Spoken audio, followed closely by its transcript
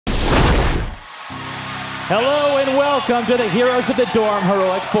Hello and welcome to the Heroes of the Dorm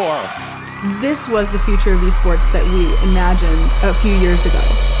Heroic Four. This was the future of esports that we imagined a few years ago.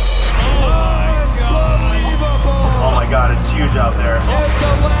 Oh my God, it's huge out there. At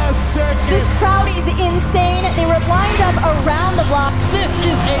the last second. This crowd is insane. They were lined up around the block. This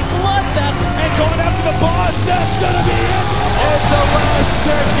is a bloodbath. And going after the boss, that's gonna be it. At the last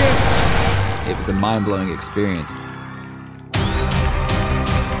second. It was a mind-blowing experience.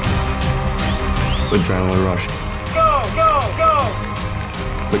 Adrenaline rush. Go, go, go!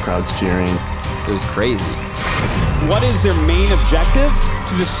 The crowd's cheering. It was crazy. What is their main objective?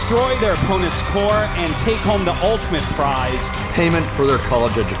 To destroy their opponent's core and take home the ultimate prize. Payment for their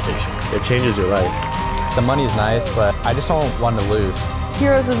college education. It changes your life. The money's nice, but I just don't want to lose.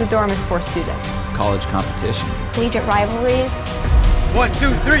 Heroes of the Dorm is for students. College competition. Collegiate rivalries. 1,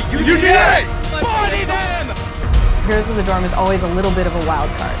 2, 3, UGA! Party them! Heroes of the Dorm is always a little bit of a wild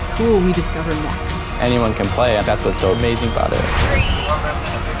card. Who will we discover next? Anyone can play, and that's what's so amazing about it. 3, 2, 1.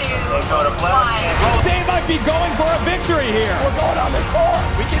 They might be going for a victory here. We're going on the court!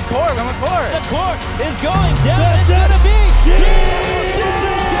 We can court. I'm a court. The court is going down. It's gonna be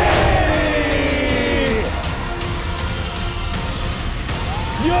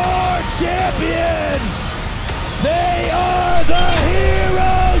your champions. They are the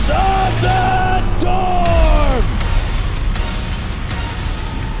Heroes of the Dorm.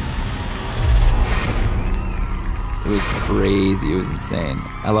 It was crazy. It was insane.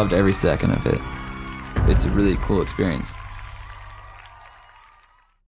 I loved every second of it. It's a really cool experience.